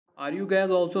Are you guys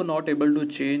also not able to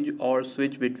change or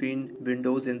switch between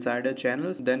Windows Insider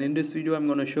channels? Then in this video I'm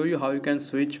going to show you how you can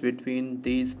switch between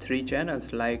these three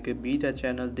channels like a beta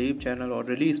channel, dev channel or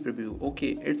release preview.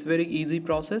 Okay, it's very easy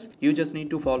process. You just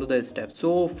need to follow the steps.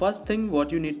 So first thing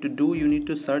what you need to do, you need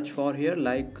to search for here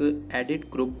like edit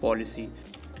group policy.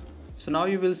 So now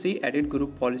you will see edit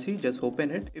group policy, just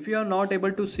open it. If you are not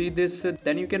able to see this,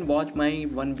 then you can watch my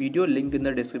one video link in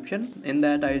the description. In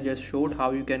that I just showed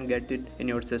how you can get it in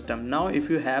your system. Now if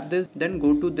you have this, then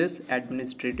go to this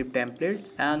administrative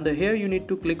templates and here you need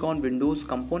to click on Windows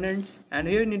components and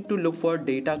here you need to look for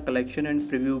data collection and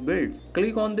preview builds.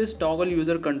 Click on this toggle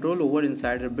user control over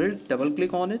insider build, double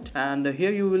click on it and here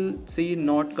you will see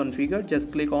not configured,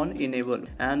 just click on enable.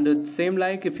 And same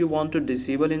like if you want to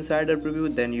disable insider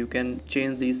preview, then you can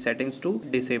change these settings to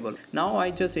disable. Now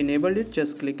I just enabled it,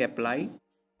 just click apply.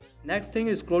 Next thing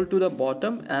is scroll to the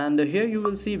bottom and here you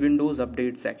will see Windows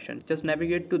Update section. Just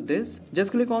navigate to this.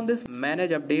 Just click on this manage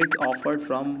updates offered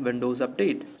from Windows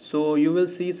Update. So you will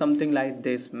see something like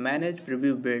this, manage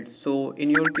preview builds. So in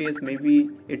your case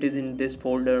maybe it is in this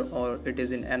folder or it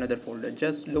is in another folder.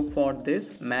 Just look for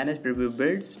this manage preview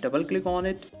builds, double click on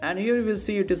it and here you will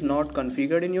see it is not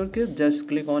configured in your case. Just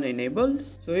click on enabled.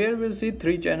 So here we will see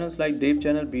three channels like dev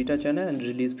channel, beta channel and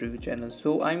release preview channel.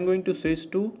 So I'm going to switch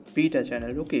to beta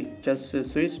channel. Okay, just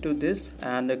switch to this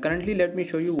and currently let me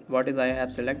show you what is I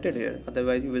have selected here,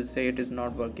 otherwise you will say it is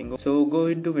not working. So go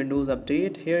into Windows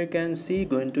Update, here you can see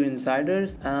go into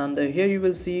insiders and here you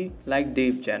will see like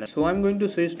dev channel. So I'm going to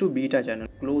switch to beta channel,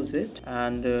 close it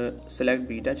and select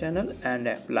beta channel and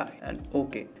apply and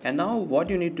okay. And now what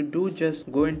you need to do,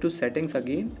 just go into settings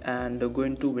again and go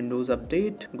into Windows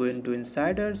Update, go into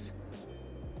insiders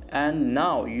and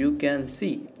now you can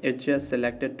see it just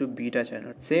selected to beta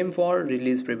channel. Same for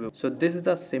release preview. So this is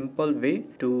a simple way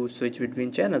to switch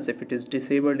between channels if it is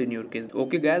disabled in your case.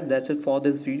 Okay guys, that's it for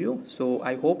this video. So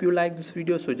I hope you like this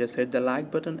video, so just hit the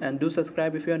like button and do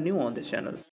subscribe if you are new on this channel.